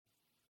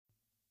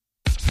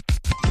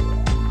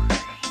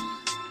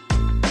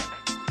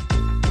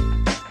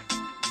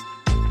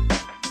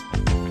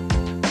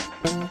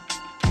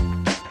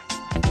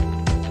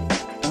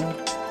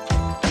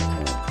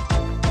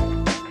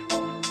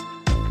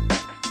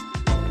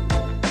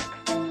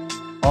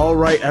All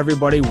right,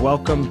 everybody,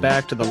 welcome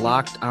back to the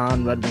Locked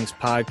On Red Wings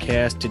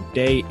podcast.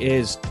 Today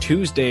is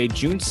Tuesday,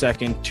 June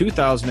 2nd,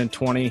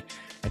 2020,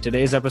 and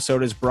today's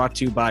episode is brought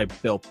to you by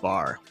Built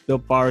Bar.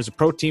 Built Bar is a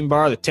protein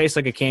bar that tastes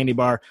like a candy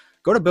bar.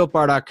 Go to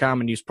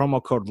BuiltBar.com and use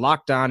promo code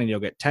LOCKEDON and you'll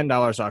get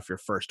 $10 off your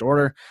first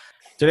order.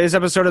 Today's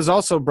episode is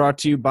also brought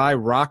to you by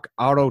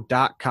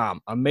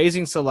RockAuto.com.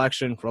 Amazing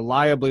selection,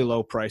 reliably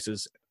low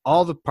prices,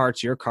 all the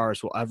parts your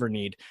cars will ever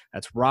need.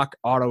 That's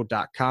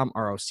RockAuto.com,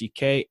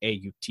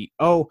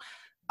 RockAuto.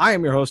 I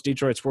am your host,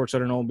 Detroit Sports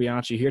Editor Nolan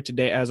Bianchi, here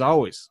today, as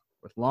always,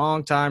 with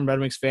longtime Red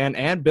Wings fan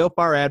and Built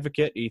Bar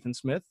advocate, Ethan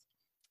Smith.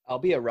 I'll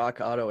be a Rock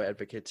Auto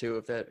advocate, too,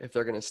 if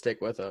they're going to stick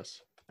with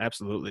us.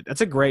 Absolutely.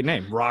 That's a great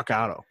name, Rock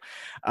Auto.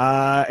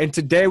 And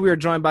today we are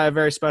joined by a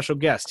very special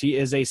guest. He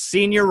is a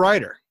senior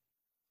writer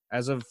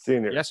as of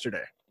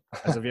yesterday.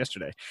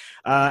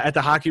 At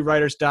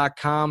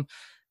thehockeywriters.com.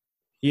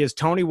 He is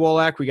Tony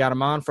Wolak. We got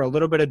him on for a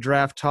little bit of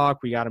draft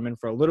talk. We got him in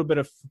for a little bit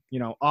of,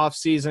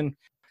 off-season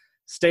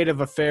state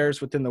of affairs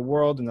within the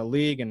world and the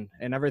league and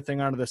everything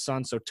under the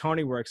sun. So,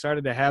 Tony, we're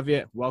excited to have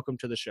you. Welcome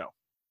to the show.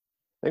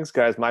 Thanks,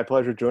 guys. My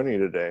pleasure joining you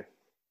today.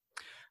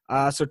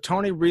 So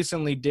Tony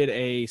recently did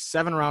a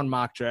 7-round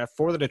mock draft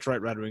for the Detroit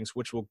Red Wings,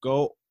 which we'll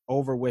go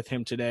over with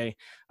him today.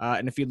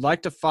 And if you'd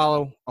like to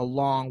follow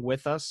along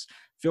with us,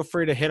 feel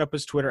free to hit up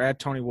his Twitter at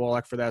Tony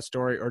Wolak for that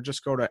story, or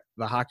just go to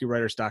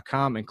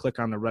thehockeywriters.com and click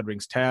on the Red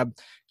Wings tab.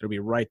 It'll be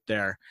right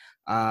there.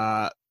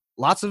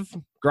 Lots of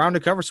ground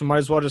to cover, so might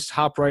as well just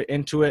hop right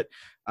into it.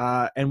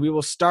 And we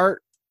will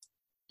start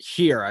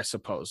here, I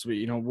suppose.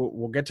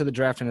 We'll get to the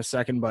draft in a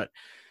second, but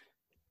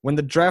when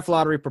the draft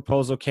lottery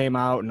proposal came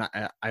out and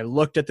I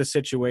looked at the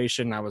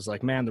situation, I was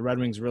like, man, the Red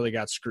Wings really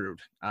got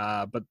screwed.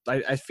 But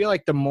I feel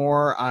like the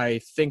more I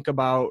think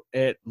about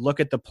it, look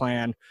at the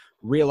plan,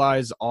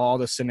 realize all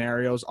the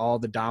scenarios, all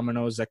the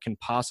dominoes that can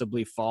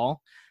possibly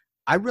fall,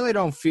 I really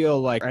don't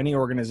feel like any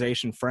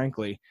organization,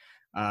 frankly,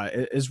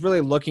 is really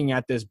looking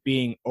at this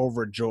being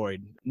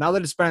overjoyed. Now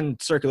that it's been in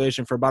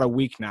circulation for about a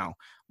week now,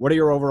 what are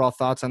your overall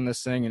thoughts on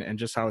this thing and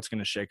just how it's going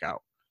to shake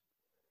out?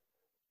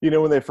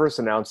 When they first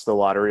announced the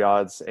lottery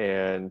odds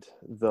and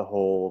the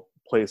whole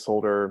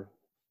placeholder,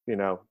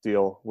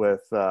 deal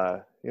with,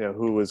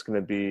 who was going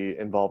to be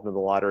involved in the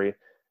lottery,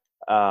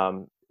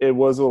 it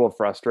was a little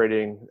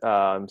frustrating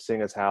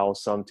seeing as how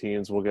some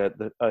teams will get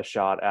a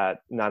shot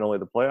at not only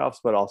the playoffs,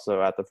 but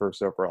also at the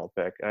first overall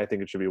pick. And I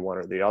think it should be one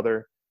or the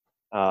other.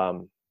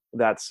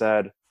 That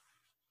said,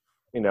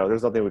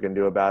 there's nothing we can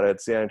do about it.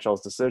 It's the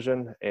NHL's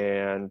decision.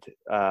 And,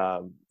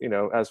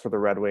 as for the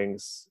Red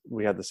Wings,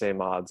 we had the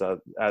same odds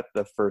at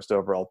the first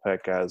overall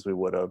pick as we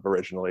would have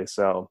originally.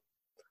 So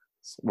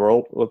let's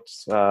roll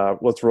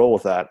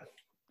with that.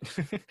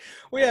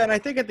 Well, yeah. And I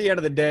think at the end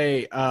of the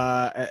day,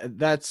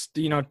 that's,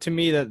 to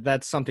me,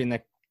 that's something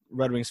that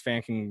Red Wings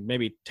fan can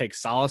maybe take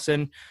solace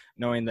in,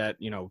 knowing that,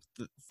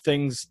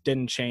 things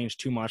didn't change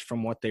too much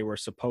from what they were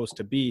supposed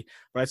to be.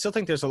 But I still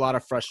think there's a lot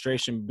of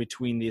frustration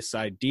between this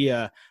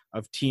idea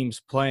of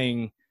teams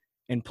playing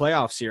in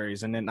playoff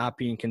series and it not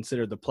being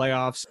considered the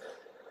playoffs.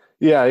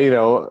 Yeah, you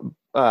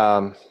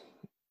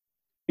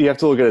have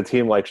to look at a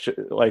team like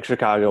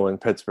Chicago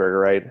and Pittsburgh,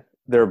 right?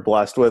 They're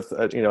blessed with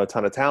a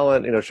ton of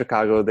talent.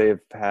 Chicago,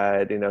 they've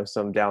had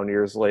some down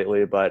years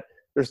lately, but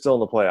they're still in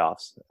the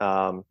playoffs.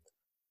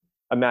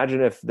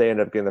 Imagine if they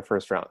end up getting the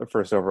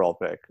first overall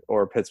pick,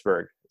 or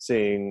Pittsburgh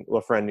seeing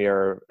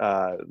Lafreniere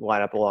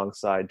line up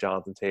alongside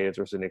Jonathan Toews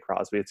or Sidney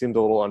Crosby. It seems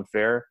a little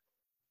unfair.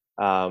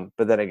 But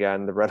then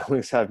again, the Red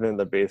Wings have been in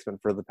the basement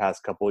for the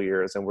past couple of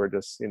years, and we're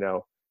just,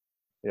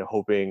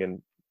 hoping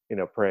and,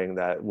 praying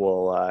that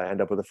we'll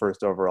end up with the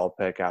first overall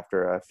pick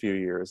after a few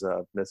years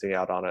of missing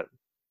out on it.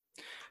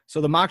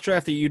 So the mock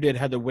draft that you did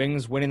had the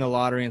Wings winning the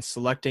lottery and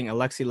selecting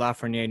Alexis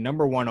Lafreniere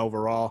number 1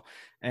 overall.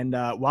 And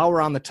while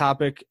we're on the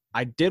topic,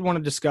 I did want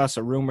to discuss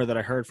a rumor that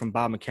I heard from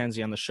Bob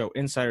McKenzie on the show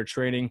Insider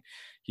Trading.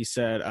 He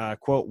said,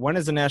 quote, when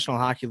is the National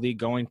Hockey League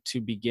going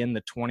to begin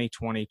the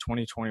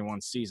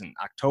 2020-2021 season?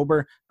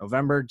 October,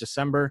 November,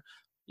 December,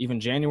 even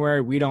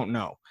January? We don't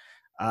know.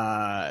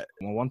 Well,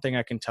 one thing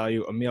I can tell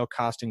you, Emil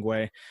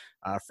Costingway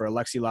for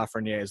Alexis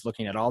Lafreniere is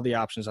looking at all the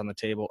options on the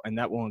table, and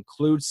that will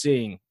include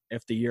seeing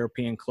if the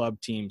European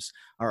club teams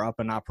are up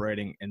and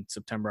operating in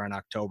September and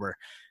October.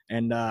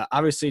 And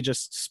obviously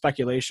just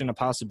speculation, a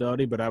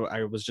possibility, but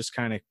I was just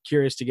kind of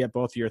curious to get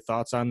both of your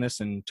thoughts on this.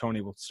 And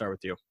Tony, we'll start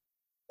with you.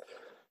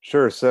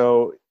 Sure.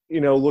 So,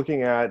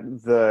 looking at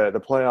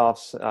the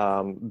playoffs,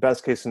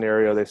 best case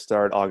scenario, they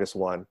start August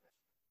 1.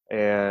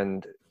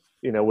 And,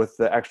 with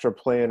the extra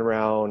play-in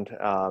round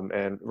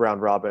and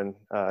round robin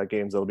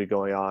games that'll be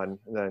going on,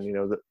 and then,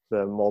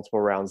 the multiple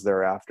rounds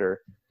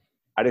thereafter,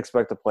 I'd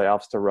expect the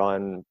playoffs to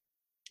run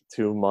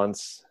 2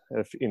 months,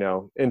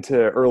 into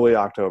early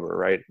October,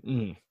 right?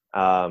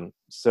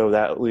 So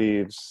that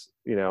leaves,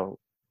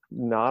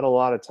 not a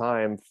lot of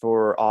time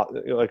for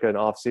like an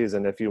off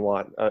season if you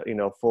want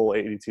full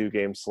 82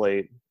 game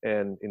slate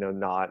and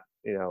not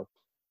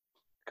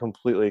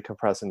completely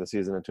compressing the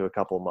season into a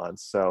couple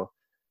months. So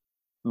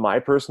my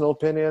personal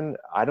opinion,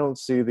 I don't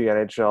see the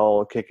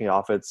NHL kicking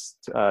off its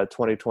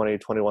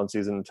 2020-21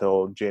 season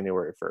until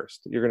January 1st.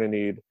 You're going to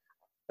need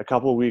a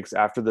couple of weeks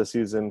after the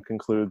season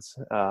concludes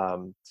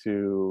to,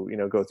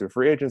 go through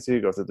free agency,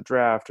 go through the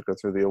draft, go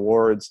through the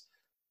awards.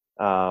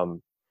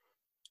 And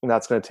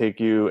that's going to take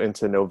you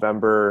into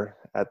November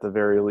at the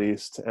very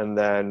least. And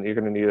then you're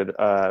going to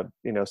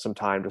need, some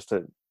time just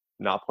to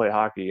not play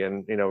hockey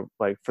and,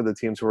 like for the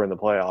teams who are in the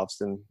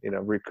playoffs and,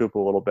 recoup a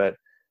little bit.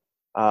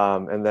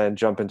 And then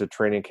jump into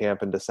training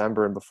camp in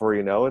December. And before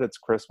you know it, it's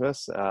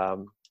Christmas.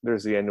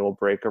 There's the annual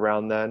break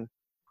around then.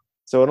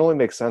 So it only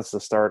makes sense to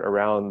start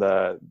around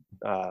the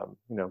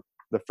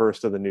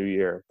first of the new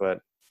year. But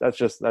that's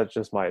just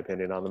my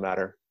opinion on the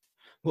matter.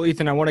 Well,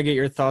 Ethan, I want to get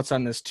your thoughts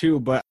on this too,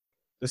 but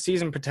the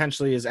season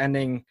potentially is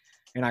ending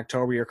in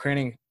October. You're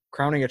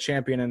crowning a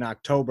champion in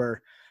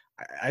October.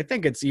 I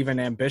think it's even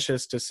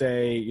ambitious to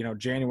say,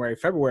 January,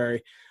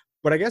 February.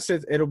 But I guess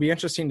it'll be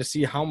interesting to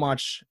see how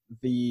much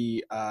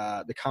the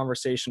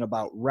conversation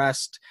about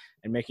rest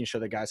and making sure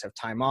that guys have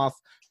time off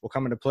will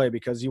come into play,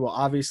 because you will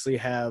obviously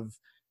have,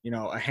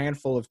 a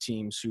handful of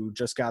teams who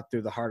just got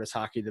through the hardest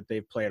hockey that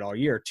they've played all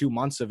year, 2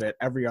 months of it,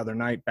 every other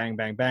night, bang,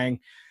 bang, bang.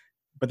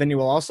 But then you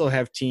will also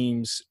have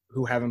teams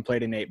who haven't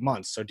played in 8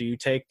 months. So do you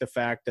take the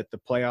fact that the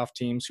playoff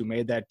teams who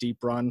made that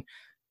deep run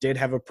did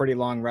have a pretty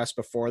long rest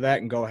before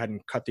that and go ahead and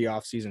cut the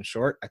offseason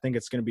short? I think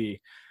it's going to be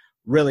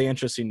really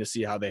interesting to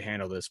see how they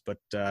handle this. But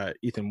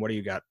Ethan, what do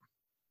you got?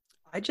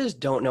 I just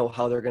don't know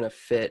how they're going to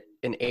fit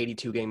an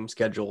 82-game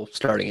schedule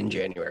starting in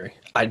January.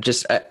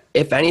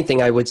 If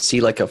anything, I would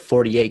see like a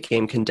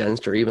 48-game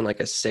condensed or even like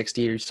a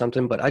 60 or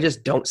something, but I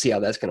just don't see how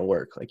that's going to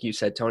work. Like you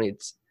said, Tony,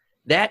 it's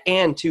that,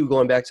 and too,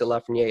 going back to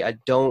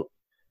Lafreniere,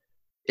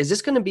 is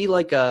this going to be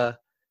like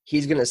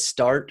he's going to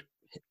start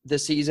the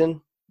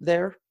season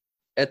there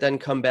and then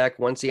come back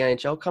once the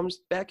NHL comes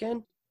back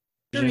in?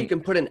 Sure, he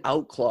can put an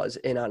out clause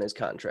in on his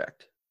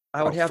contract.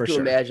 I would have to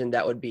imagine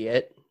that would be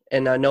it.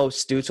 And I know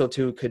Stützle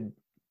too could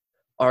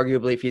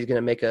arguably, if he's going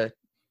to make a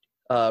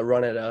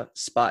run at a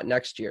spot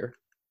next year,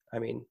 I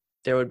mean,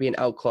 there would be an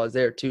out clause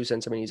there too,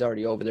 since, he's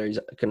already over there. He's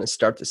going to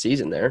start the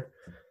season there.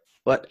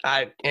 But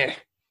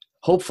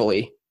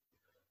hopefully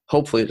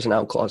there's an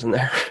out clause in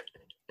there.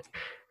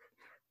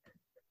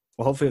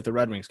 Well, hopefully if the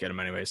Red Wings get him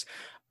anyways.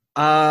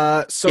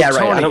 Yeah, Tony,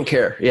 right. I don't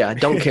care. Yeah, I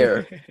don't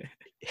care.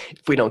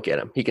 If we don't get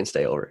him, he can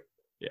stay over.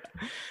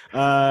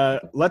 Yeah.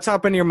 Let's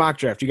hop into your mock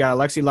draft. You got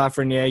Alexis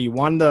Lafreniere. You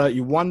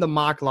won the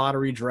mock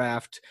lottery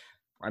draft.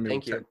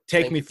 Thank you.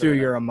 Take me through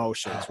your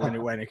emotions when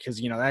you win it,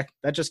 because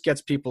that just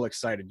gets people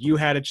excited. You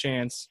had a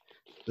chance,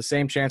 the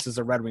same chance as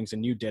the Red Wings,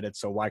 and you did it.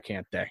 So why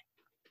can't they?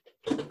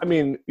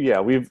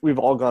 Yeah, we've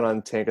all gone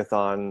on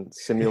Tankathon,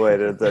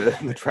 simulated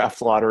the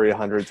draft lottery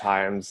 100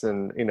 times,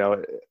 and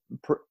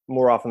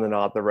more often than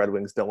not, the Red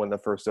Wings don't win the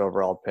first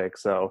overall pick.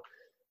 So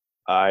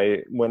I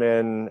went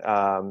in.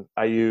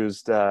 I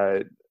used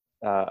a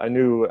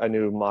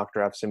new mock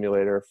draft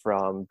simulator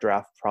from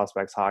Draft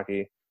Prospects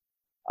Hockey.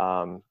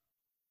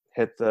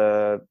 Hit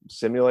the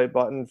simulate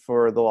button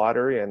for the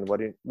lottery, and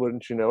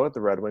wouldn't you know it, the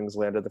Red Wings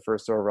landed the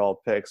first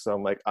overall pick. So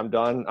I'm like, I'm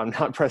done. I'm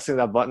not pressing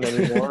that button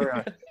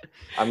anymore.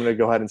 I'm going to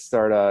go ahead and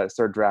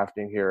start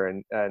drafting here.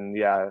 And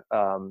yeah,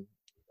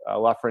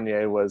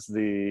 Lafreniere was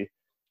the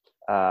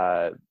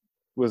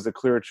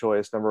clear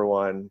choice, number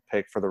one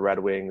pick for the Red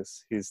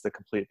Wings. He's the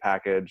complete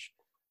package.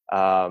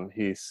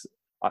 He's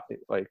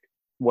like,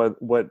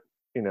 what's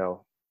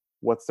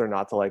there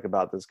not to like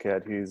about this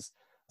kid? He's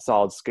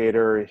solid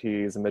skater.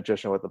 He's a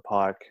magician with the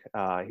puck.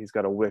 He's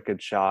got a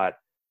wicked shot,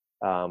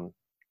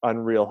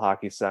 unreal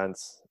hockey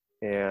sense.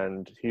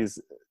 And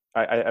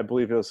I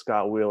believe it was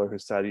Scott Wheeler who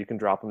said you can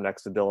drop him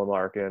next to Dylan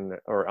Larkin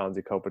or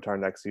Anze Kopitar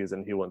next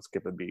season, he won't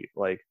skip a beat.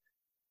 Like,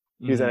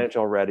 he's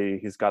NHL ready.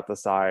 He's got the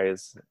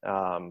size.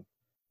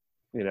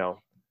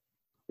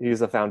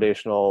 He's a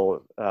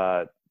foundational,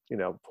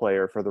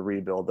 player for the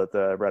rebuild that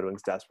the Red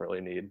Wings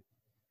desperately need.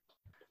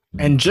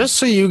 And just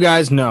so you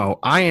guys know,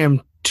 I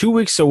am 2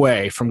 weeks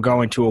away from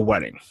going to a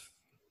wedding,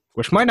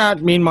 which might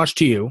not mean much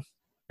to you,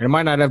 and it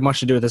might not have much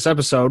to do with this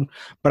episode,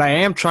 but I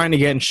am trying to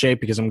get in shape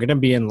because I'm going to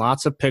be in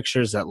lots of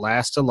pictures that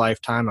last a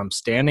lifetime. I'm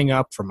standing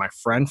up for my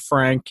friend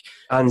Frank.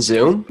 On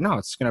Zoom? No,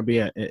 it's going to be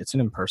it's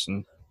an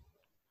in-person.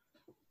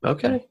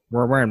 Okay.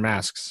 We're wearing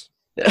masks.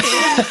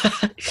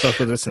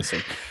 Social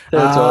distancing.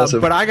 That's awesome.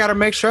 But I got to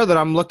make sure that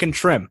I'm looking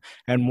trim.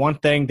 And one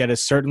thing that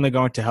is certainly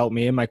going to help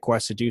me in my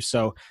quest to do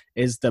so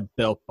is the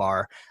Built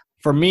Bar.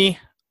 For me,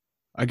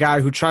 a guy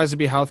who tries to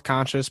be health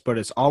conscious but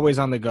is always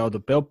on the go, the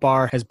Built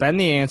Bar has been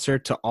the answer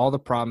to all the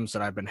problems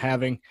that I've been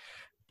having.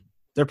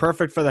 They're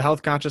perfect for the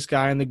health conscious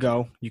guy on the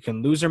go. You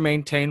can lose or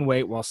maintain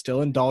weight while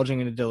still indulging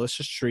in a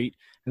delicious treat.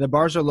 And the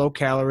bars are low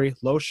calorie,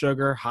 low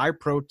sugar, high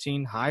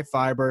protein, high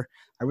fiber.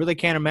 I really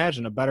can't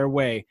imagine a better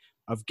way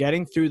of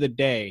getting through the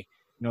day,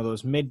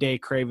 those midday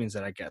cravings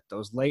that I get,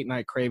 those late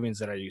night cravings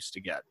that I used to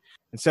get.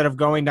 Instead of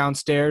going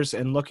downstairs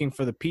and looking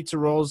for the pizza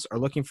rolls or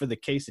looking for the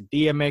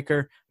quesadilla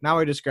maker, now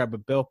I just grab a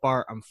Built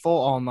Bar. I'm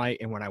full all night,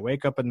 and when I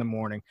wake up in the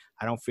morning,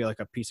 I don't feel like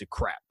a piece of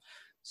crap.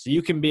 So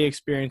you can be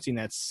experiencing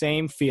that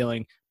same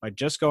feeling, by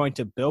just going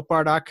to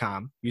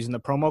BuiltBar.com, using the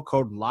promo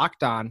code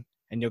LOCKEDON,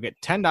 and you'll get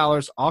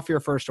 $10 off your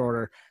first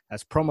order.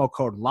 That's promo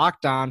code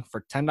LOCKEDON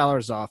for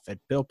 $10 off at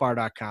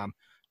BuiltBar.com.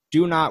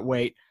 Do not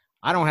wait.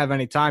 I don't have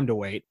any time to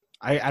wait.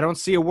 I don't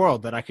see a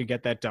world that I could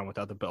get that done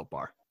without the Built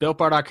Bar.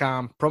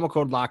 BuiltBar.com, promo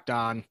code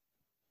LOCKEDON,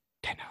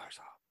 $10 off.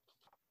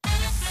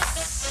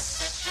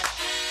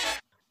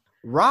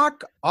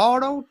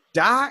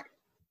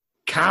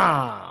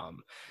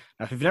 RockAuto.com.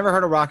 Now, if you've never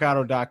heard of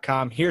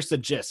RockAuto.com, here's the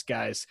gist,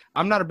 guys.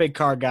 I'm not a big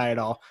car guy at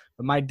all,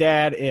 but my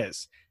dad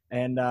is.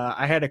 And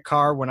I had a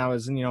car when I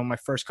was in, my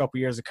first couple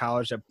years of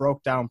college that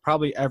broke down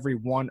probably every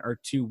 1 or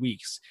 2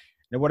 weeks.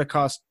 And it would have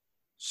cost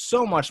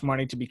so much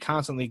money to be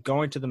constantly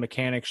going to the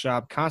mechanic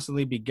shop,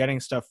 constantly be getting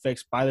stuff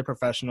fixed by the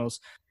professionals.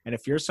 And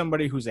if you're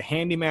somebody who's a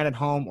handyman at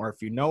home, or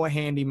if you know a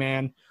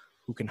handyman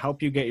who can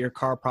help you get your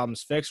car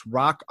problems fixed,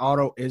 Rock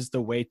Auto is the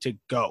way to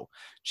go.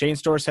 Chain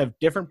stores have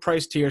different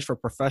price tiers for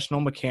professional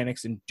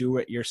mechanics and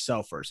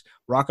do-it-yourselfers.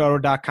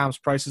 RockAuto.com's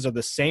prices are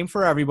the same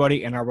for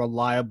everybody and are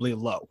reliably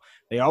low.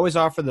 They always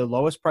offer the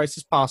lowest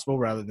prices possible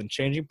rather than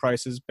changing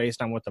prices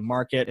based on what the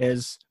market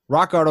is.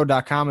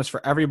 RockAuto.com is for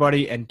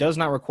everybody and does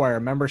not require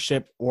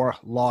membership or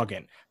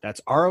login.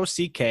 That's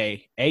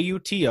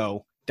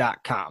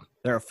RockAuto.com.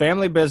 They're a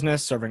family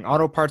business serving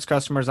auto parts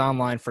customers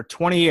online for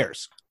 20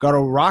 years. Go to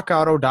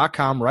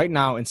rockauto.com right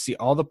now and see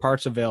all the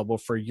parts available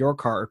for your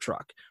car or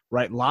truck.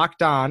 Write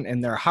Locked On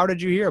in their How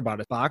Did You Hear About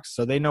It box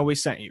so they know we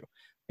sent you.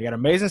 They got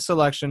amazing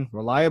selection,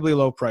 reliably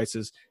low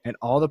prices, and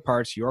all the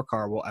parts your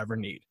car will ever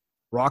need.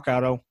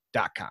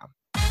 rockauto.com.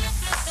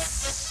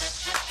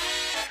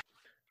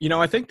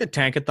 I think the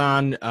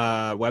Tankathon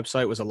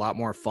website was a lot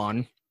more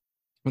fun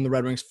when the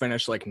Red Wings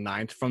finished like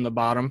 9th from the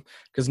bottom,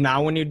 because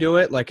now when you do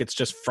it, like, it's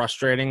just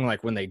frustrating,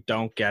 like when they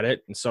don't get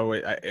it. And so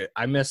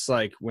I miss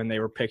like when they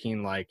were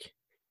picking like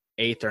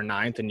 8th or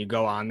 9th and you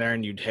go on there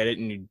and you'd hit it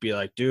and you'd be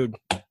like, dude,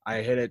 I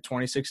hit it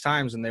 26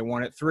 times and they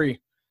won it 3.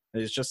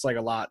 It's just like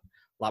a lot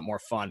more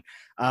fun.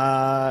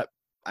 I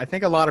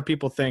think a lot of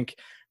people think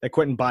that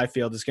Quinton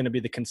Byfield is going to be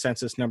the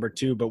consensus number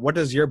 2, but what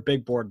does your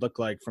big board look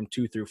like from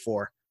 2 through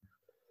 4?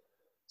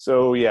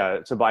 So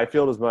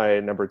Byfield is my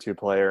number 2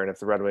 player, and if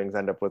the Red Wings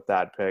end up with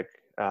that pick,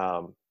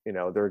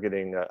 they're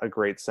getting a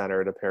great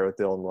center to pair with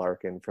Dylan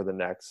Larkin for the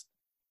next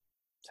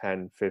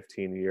 10,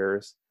 15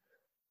 years.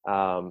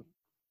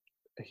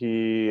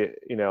 He,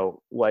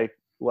 like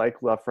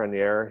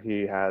Lafreniere,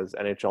 he has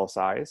NHL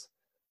size,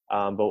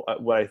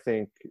 but what I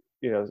think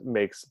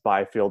makes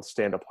Byfield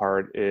stand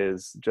apart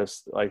is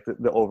just like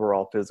the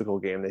overall physical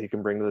game that he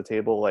can bring to the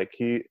table. Like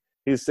he's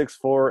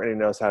 6'4" and he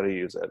knows how to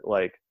use it.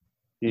 Like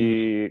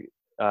he.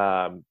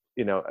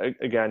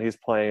 Again, he's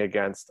playing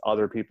against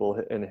other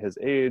people in his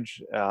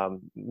age,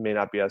 may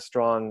not be as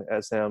strong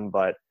as him,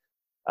 but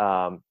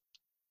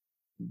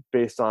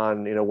based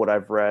on, what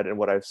I've read and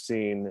what I've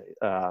seen,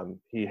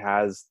 he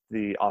has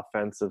the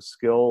offensive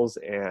skills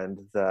and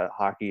the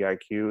hockey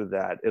IQ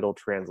that it'll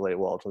translate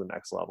well to the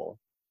next level.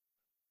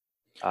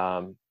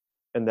 And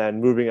then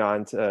moving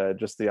on to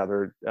just the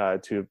other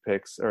 2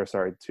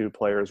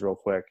 players real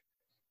quick.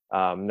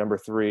 Number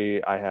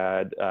 3, I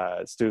had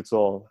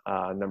Stützle.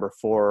 Number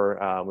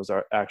 4 was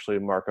actually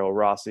Marco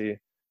Rossi.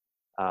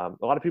 A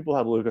lot of people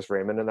have Lucas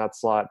Raymond in that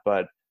slot,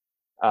 but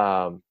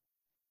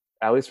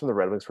at least from the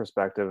Red Wings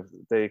perspective,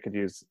 they could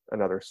use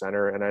another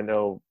center. And I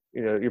know,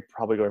 you're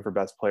probably going for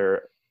best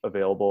player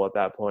available at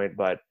that point,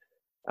 but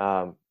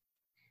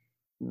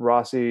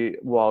Rossi,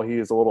 while he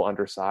is a little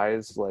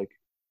undersized, like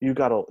you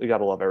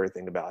gotta love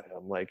everything about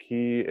him. Like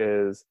he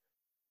is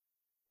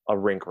a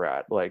rink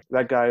rat. Like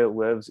that guy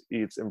lives,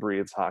 eats, and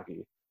breathes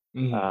hockey.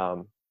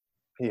 Mm-hmm.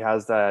 He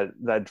has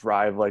that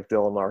drive like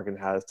Dylan Larkin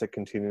has to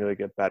continually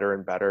get better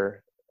and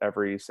better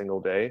every single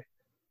day.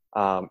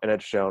 And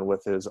it's shown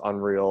with his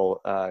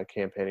unreal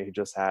campaign he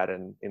just had.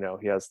 And,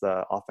 he has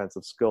the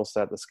offensive skill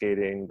set, the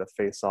skating, the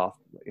face-off,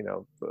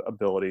 the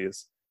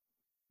abilities,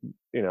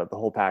 the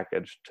whole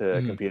package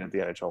to compete at the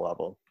NHL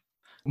level.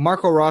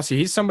 Marco Rossi,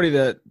 he's somebody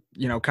that,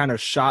 kind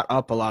of shot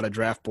up a lot of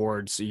draft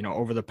boards,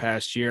 over the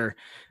past year.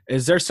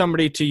 Is there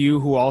somebody to you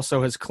who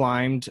also has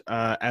climbed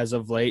as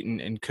of late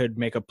and could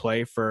make a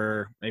play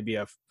for maybe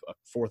a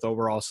 4th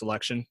overall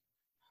selection?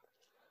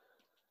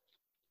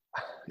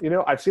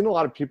 I've seen a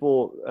lot of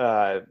people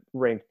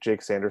rank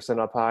Jake Sanderson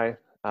up high,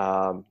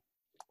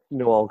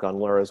 Noel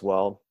Gunler as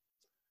well.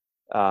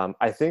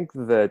 I think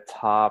the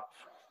top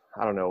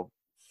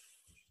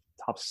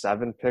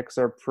 7 picks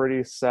are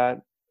pretty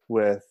set,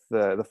 with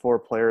the 4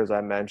 players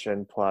I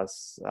mentioned,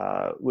 plus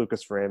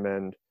Lucas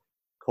Raymond,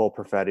 Cole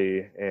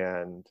Perfetti,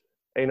 and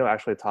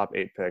actually top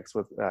 8 picks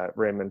with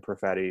Raymond,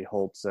 Perfetti,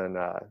 Holtz, and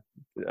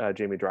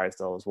Jamie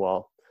Drysdale as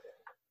well.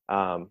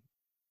 I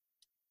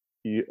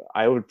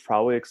would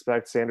probably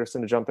expect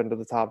Sanderson to jump into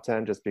the top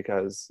 10 just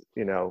because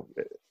it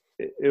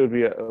would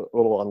be a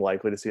little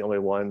unlikely to see only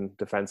one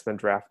defenseman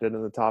drafted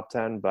in the top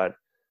 10, but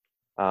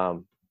I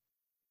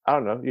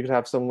don't know. You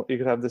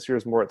could have this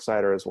year's Moritz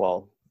Seider as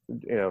well,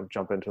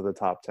 jump into the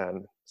top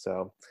 10.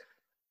 So,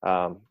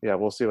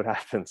 we'll see what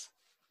happens.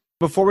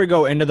 Before we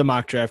go into the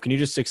mock draft, can you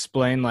just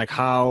explain like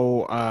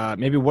how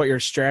maybe what your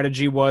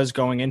strategy was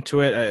going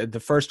into it? The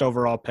first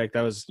overall pick,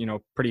 that was,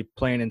 pretty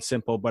plain and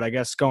simple, but I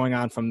guess going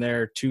on from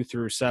there 2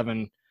 through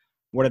 7,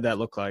 what did that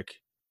look like?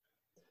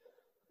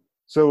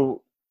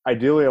 So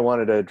ideally, I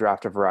wanted to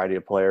draft a variety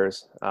of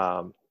players.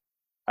 I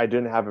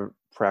didn't have a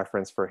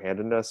preference for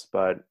handedness,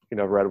 but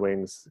Red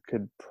Wings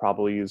could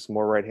probably use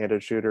more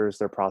right-handed shooters.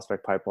 Their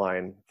prospect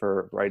pipeline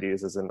for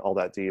righties isn't all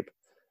that deep.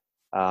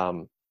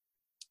 And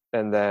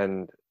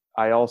then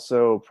I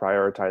also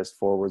prioritized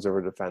forwards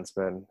over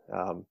defensemen.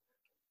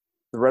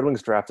 The Red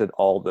Wings drafted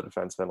all the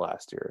defensemen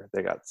last year.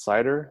 They got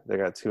Seider, they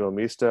got Tuomo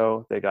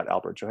Misto, they got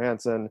Albert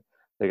Johansson,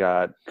 they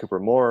got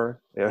Cooper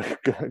Moore,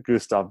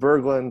 Gustav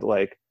Berglund.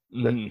 Like,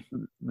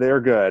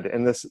 they're good.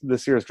 And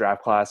this year's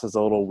draft class is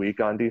a little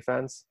weak on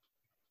defense.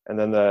 And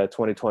then the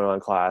 2021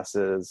 class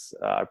is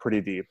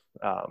pretty deep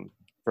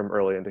from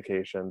early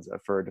indications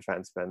for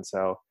defensemen.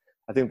 So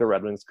I think the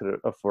Red Wings could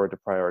afford to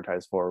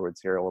prioritize forwards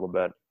here a little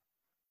bit.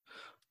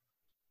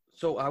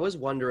 So I was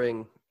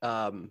wondering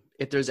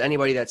if there's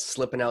anybody that's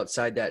slipping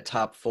outside that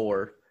top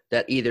 4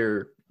 that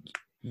either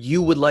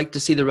you would like to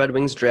see the Red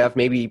Wings draft,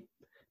 maybe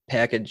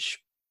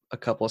package a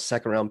couple of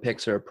second-round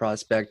picks or a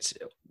prospect.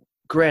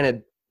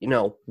 Granted,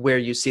 where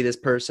you see this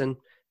person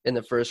in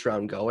the first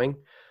round going,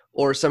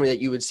 or somebody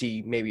that you would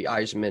see maybe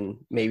Yzerman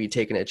maybe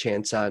taking a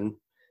chance on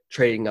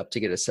trading up to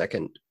get a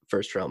second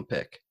first-round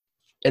pick.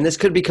 And this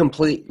could be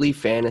completely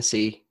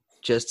fantasy,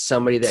 just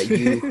somebody that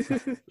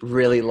you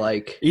really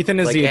like. Ethan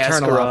is like the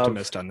eternal Askarov.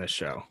 optimist on this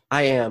show.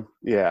 I am.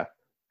 Yeah.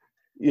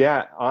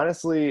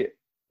 Honestly,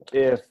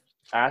 if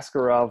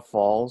Askarov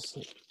falls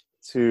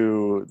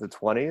to the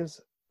 20s,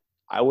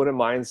 I wouldn't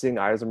mind seeing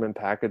Yzerman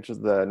package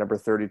the number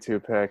 32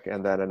 pick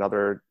and then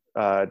another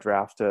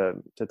draft to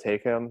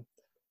take him.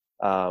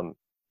 The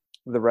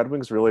Red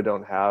Wings really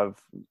don't have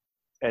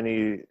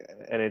any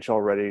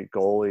NHL-ready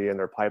goalie in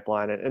their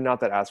pipeline, and not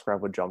that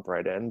Askarov would jump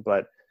right in,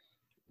 but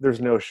there's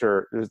no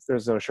sure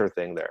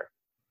thing there.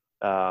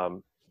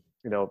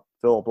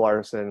 Philip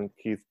Larson,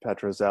 Keith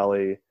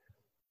Petrozelli,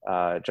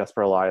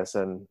 Jesper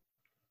Eliasson,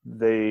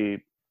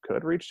 they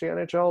could reach the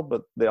NHL,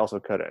 but they also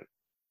couldn't.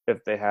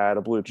 If they had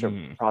a blue chip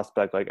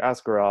prospect like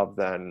Askarov,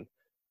 then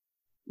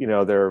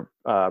their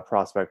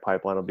prospect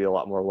pipeline will be a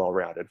lot more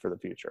well-rounded for the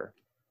future.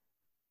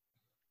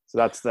 So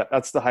that's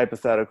the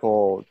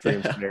hypothetical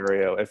dream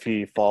scenario if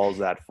he falls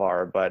that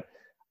far. But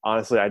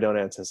honestly, I don't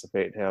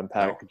anticipate him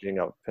packaging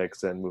up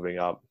picks and moving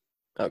up.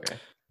 Okay.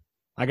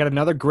 I got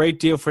another great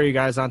deal for you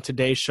guys on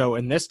today's show,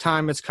 and this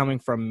time it's coming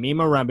from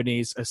Mima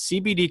Remedies, a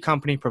CBD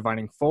company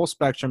providing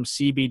full-spectrum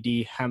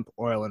CBD hemp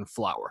oil and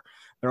flower.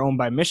 They're owned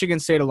by Michigan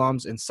State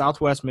alums and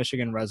Southwest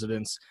Michigan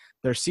residents.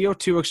 Their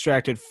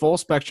CO2-extracted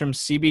full-spectrum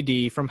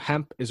CBD from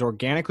hemp is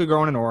organically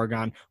grown in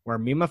Oregon, where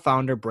Mima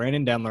founder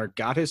Brandon Denler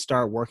got his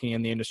start working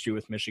in the industry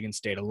with Michigan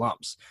State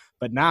alums.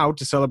 But now,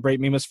 to celebrate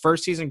Mima's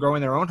first season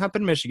growing their own hemp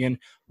in Michigan,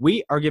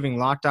 we are giving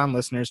Locked On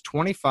listeners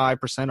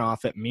 25%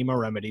 off at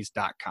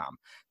MimaRemedies.com.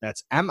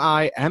 That's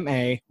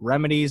MIMA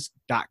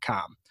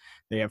Remedies.com.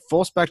 They have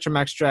full-spectrum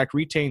extract,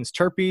 retains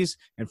terpenes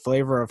and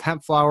flavor of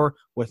hemp flower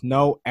with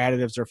no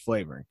additives or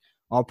flavoring.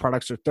 All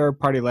products are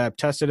third-party lab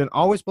tested and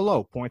always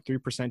below 0.3%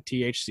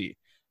 THC. If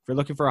you're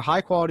looking for a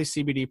high-quality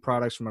CBD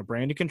products from a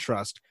brand you can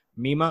trust,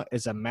 Mima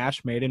is a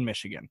match made in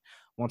Michigan.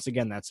 Once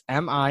again, that's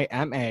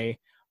MIMA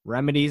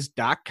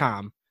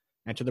Remedies.com.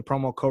 Enter the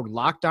promo code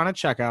LOCKEDON at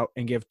checkout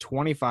and give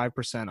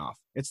 25% off.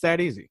 It's that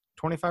easy.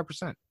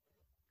 25%.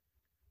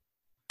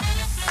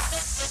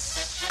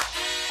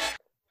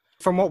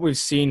 From what we've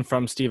seen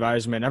from Steve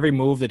Yzerman, every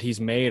move that he's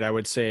made, I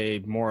would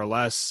say more or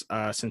less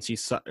since he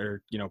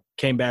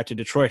came back to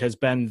Detroit has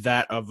been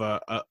that of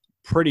a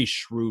pretty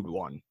shrewd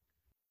one.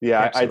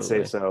 Yeah, I'd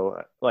say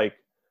so. Like,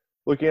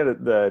 looking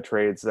at the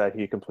trades that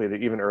he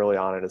completed even early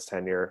on in his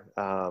tenure,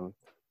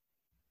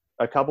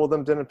 a couple of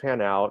them didn't pan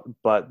out,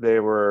 but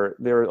they were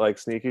like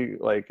sneaky,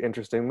 like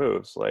interesting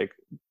moves, like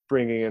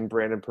bringing in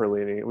Brandon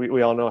Perlini.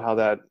 We all know how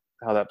that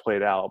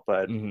played out,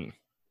 but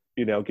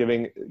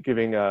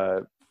giving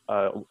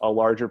a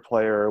larger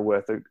player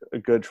with a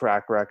good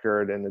track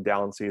record in the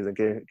down season,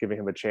 giving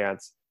him a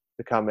chance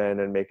to come in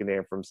and make a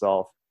name for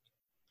himself.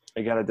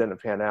 Again, it didn't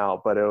pan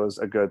out, but it was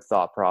a good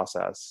thought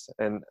process.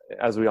 And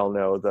as we all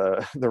know,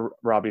 the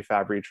Robbie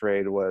Fabry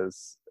trade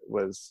was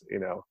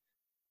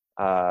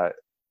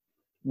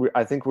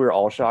I think we were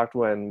all shocked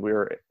when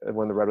the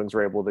Red Wings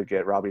were able to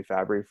get Robbie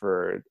Fabry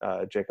for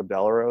Jacob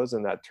Delarose,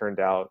 and that turned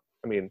out.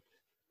 I mean,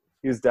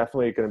 he's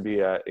definitely going to be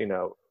a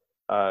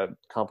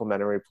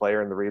complementary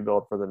player in the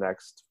rebuild for the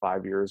next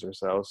 5 years or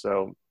so.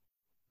 So,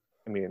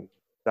 I mean,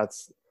 that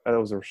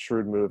was a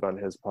shrewd move on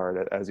his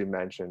part, as you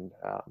mentioned.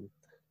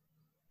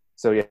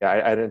 So yeah,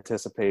 I'd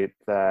anticipate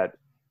that,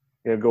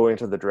 going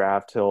into the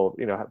draft, he'll,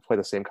 play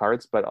the same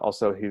cards, but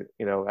also he,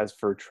 as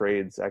for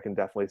trades, I can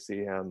definitely see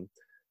him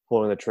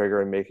pulling the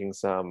trigger and making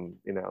some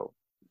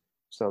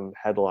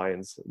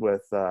headlines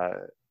with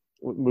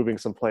moving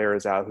some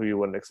players out who you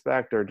wouldn't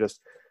expect, or just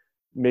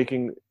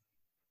making,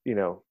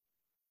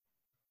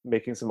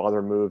 making some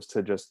other moves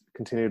to just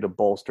continue to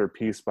bolster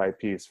piece by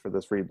piece for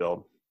this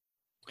rebuild.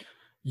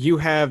 You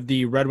have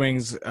the Red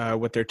Wings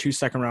with their 2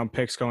 second-round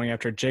picks going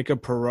after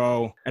Jacob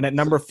Perreault. And at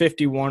number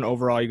 51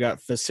 overall, you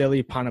got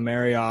Vasily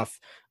Ponomaryov.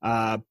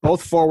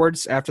 Both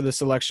forwards after the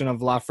selection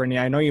of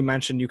Lafreniere. I know you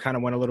mentioned you kind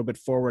of went a little bit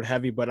forward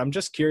heavy, but I'm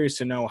just curious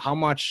to know how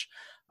much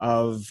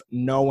of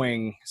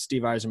knowing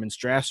Steve Yzerman's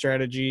draft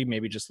strategy,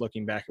 maybe just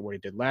looking back at what he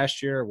did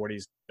last year, what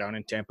he's done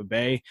in Tampa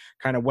Bay,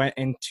 kind of went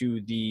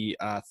into the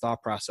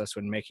thought process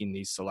when making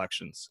these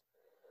selections.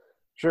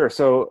 Sure.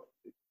 So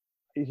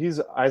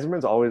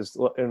Yzerman's always,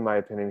 in my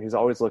opinion, he's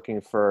always looking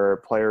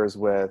for players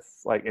with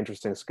like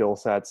interesting skill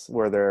sets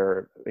where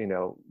they're,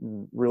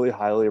 really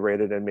highly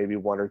rated in maybe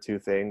one or two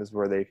things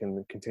where they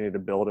can continue to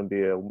build and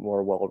be a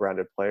more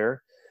well-rounded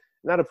player.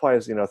 And that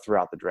applies,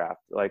 throughout the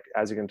draft. Like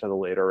as you get into the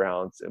later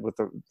rounds with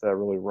the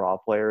really raw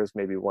players,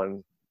 maybe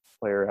one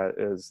player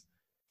is,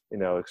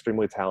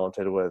 extremely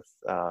talented with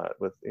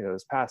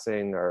his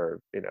passing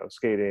or,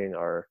 skating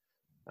or,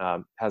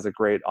 has a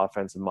great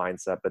offensive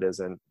mindset, but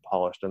isn't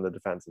polished in the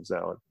defensive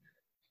zone.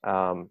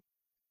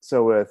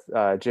 So with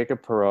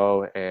Jacob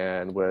Perreault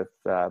and with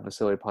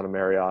Vasily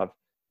Ponomaryov,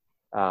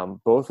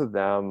 both of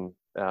them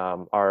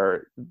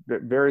are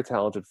very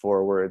talented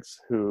forwards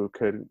who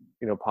could,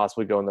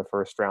 possibly go in the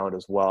first round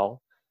as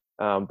well.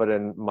 But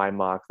in my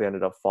mock, they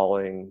ended up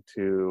falling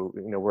to,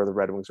 where the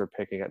Red Wings were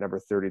picking at number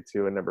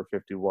 32 and number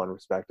 51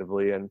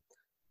 respectively. And,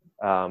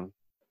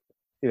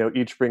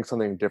 each brings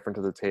something different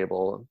to the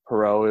table.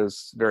 Perreault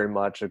is very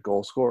much a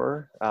goal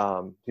scorer.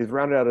 He's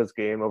rounded out his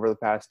game over the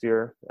past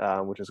year,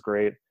 which is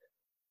great.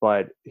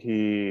 But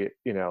he's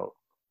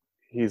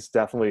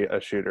definitely a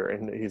shooter,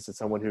 and he's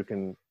someone who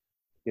can,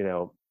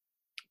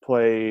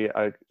 play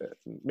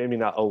maybe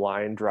not a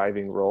line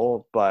driving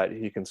role, but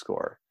he can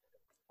score.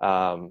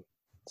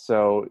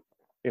 So,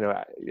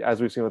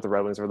 as we've seen with the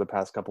Red Wings over the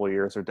past couple of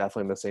years, they're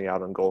definitely missing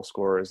out on goal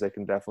scorers. They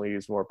can definitely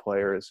use more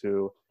players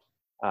who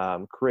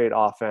create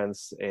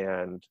offense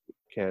and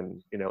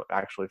can,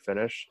 actually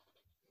finish.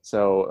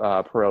 So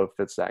Perreault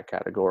fits that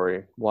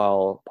category,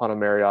 while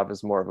Ponomaryov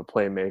is more of a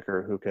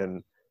playmaker who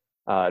can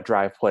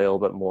drive play a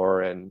little bit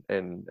more and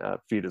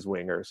feed his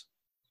wingers.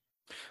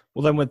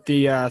 Well, then with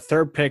the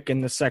third pick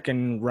in the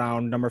second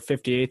round, number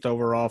 58th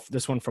overall,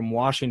 this one from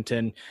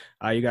Washington,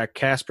 you got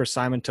Casper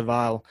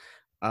Simon-Taval.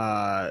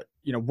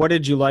 What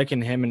did you like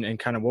in him and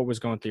kind of what was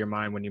going through your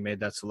mind when you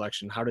made that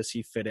selection? How does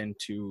he fit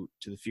into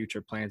the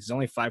future plans? He's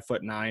only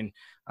 5'9",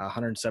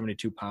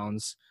 172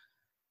 pounds.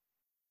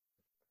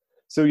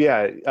 So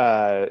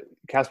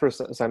Casper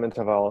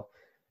Simon-Taval,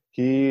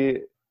 he's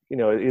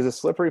a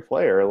slippery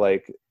player.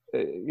 Like,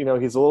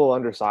 he's a little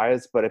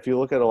undersized, but if you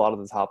look at a lot of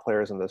the top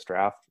players in this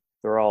draft,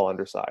 they're all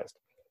undersized.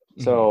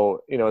 Mm-hmm.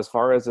 So, as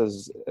far as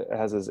his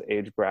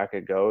age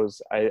bracket goes,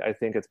 I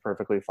think it's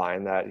perfectly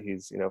fine that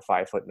he's,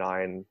 5'9",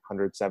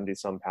 170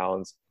 some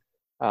pounds.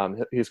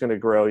 He's going to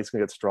grow. He's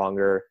going to get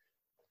stronger.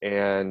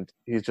 And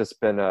he's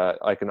just been an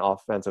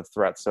offensive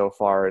threat so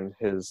far in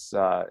his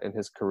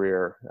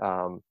career.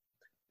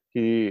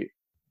 He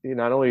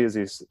not only is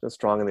he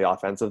strong in the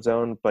offensive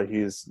zone, but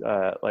he's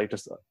I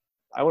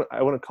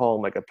wouldn't call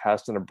him like a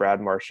pest in a Brad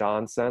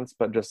Marchand sense,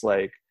 but just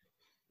like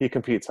he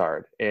competes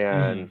hard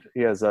and he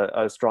has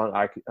a strong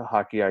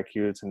hockey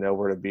IQ to know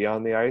where to be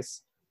on the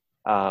ice.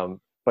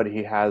 But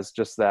he has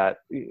just that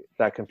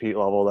compete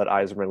level that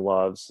Yzerman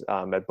loves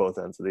at both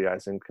ends of the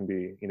ice and can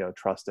be,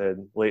 trusted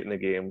late in the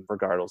game,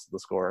 regardless of the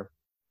score.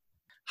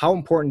 How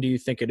important do you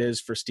think it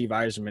is for Steve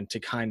Yzerman to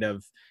kind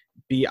of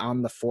be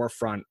on the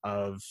forefront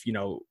of,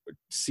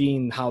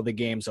 seeing how the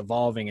game's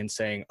evolving and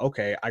saying,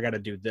 okay, I got to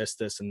do this,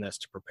 this, and this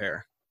to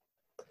prepare?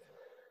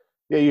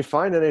 Yeah, you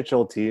find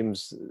NHL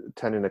teams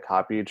tending to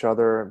copy each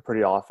other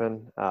pretty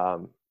often.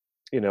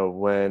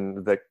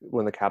 When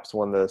the Caps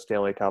won the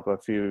Stanley Cup a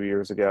few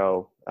years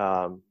ago,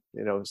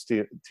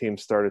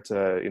 teams started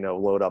to,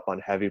 load up on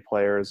heavy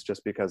players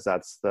just because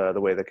that's the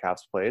way the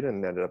Caps played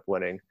and ended up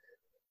winning.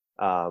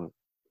 With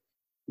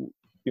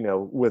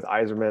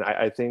Yzerman,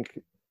 I think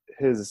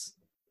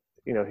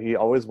he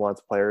always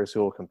wants players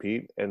who will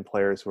compete and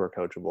players who are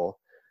coachable.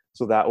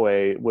 So that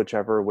way,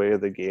 whichever way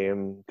the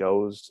game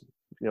goes,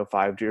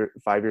 5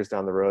 years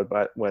down the road,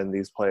 but when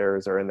these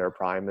players are in their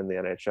prime in the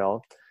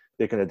NHL,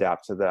 they can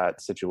adapt to that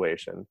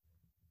situation.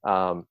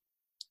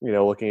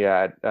 Looking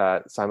at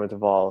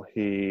Simon-Taval,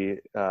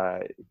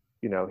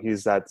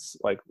 he's that's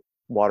like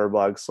water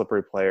bug,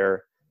 slippery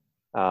player.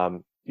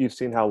 You've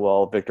seen how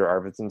well Victor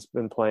Arvidsson's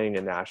been playing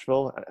in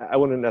Nashville. I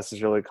wouldn't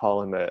necessarily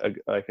call him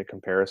a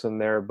comparison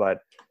there, but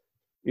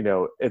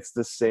it's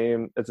a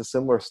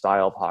similar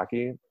style of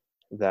hockey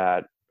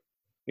that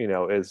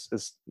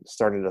is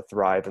starting to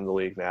thrive in the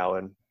league now,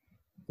 and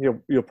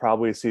you'll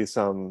probably see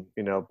some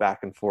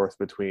back and forth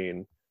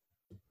between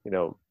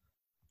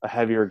a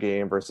heavier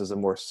game versus a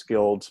more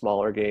skilled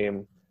smaller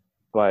game,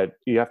 but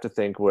you have to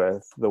think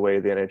with the way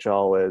the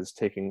NHL is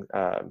taking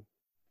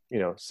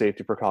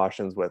safety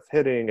precautions with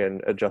hitting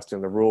and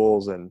adjusting the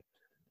rules and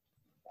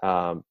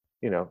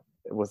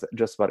with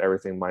just about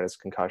everything minus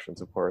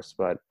concussions, of course,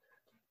 but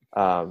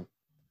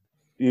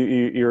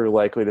you're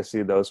likely to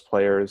see those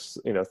players,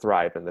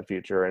 thrive in the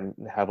future and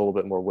have a little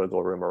bit more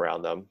wiggle room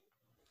around them.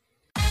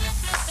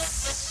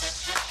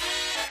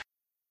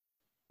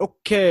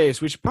 Okay,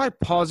 so we should probably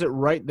pause it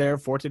right there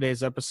for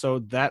today's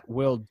episode. That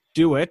will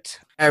do it.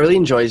 I really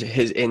enjoy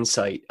his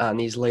insight on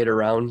these later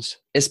rounds,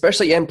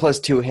 especially and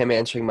plus two, him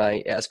answering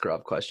my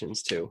Askarov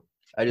questions too.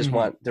 I just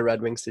want the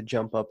Red Wings to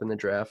jump up in the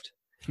draft.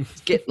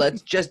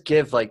 Let's just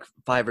give like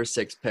 5 or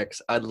 6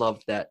 picks. I'd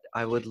love that.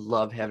 I would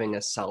love having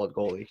a solid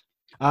goalie.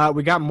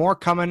 We got more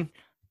coming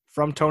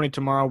from Tony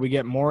tomorrow. We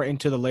get more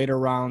into the later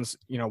rounds,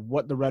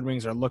 what the Red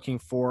Wings are looking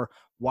for,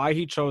 why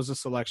he chose the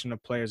selection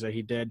of players that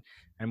he did,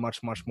 and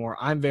much, much more.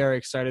 I'm very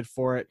excited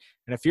for it.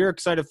 And if you're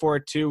excited for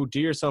it too, do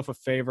yourself a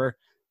favor.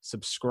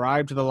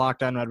 Subscribe to the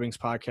Locked On Red Wings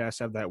podcast.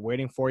 Have that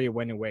waiting for you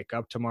when you wake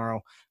up tomorrow.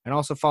 And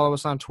also follow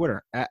us on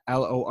Twitter at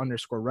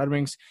 @LO_Red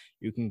Wings.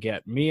 You can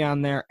get me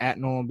on there at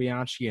Nolan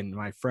Bianchi and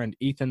my friend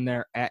Ethan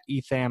there at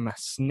Etham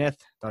Smith.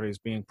 Thought he was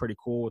being pretty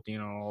cool with,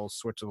 a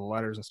switch of the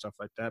letters and stuff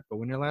like that. But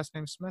when your last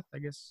name's Smith, I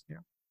guess, you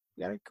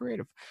got it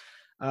creative.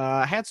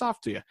 Hats off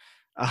to you.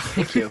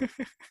 Thank you.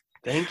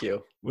 Thank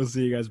you. We'll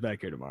see you guys back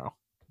here tomorrow.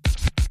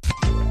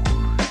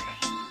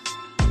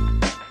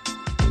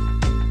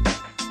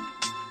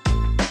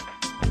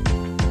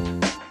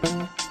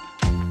 Thank you.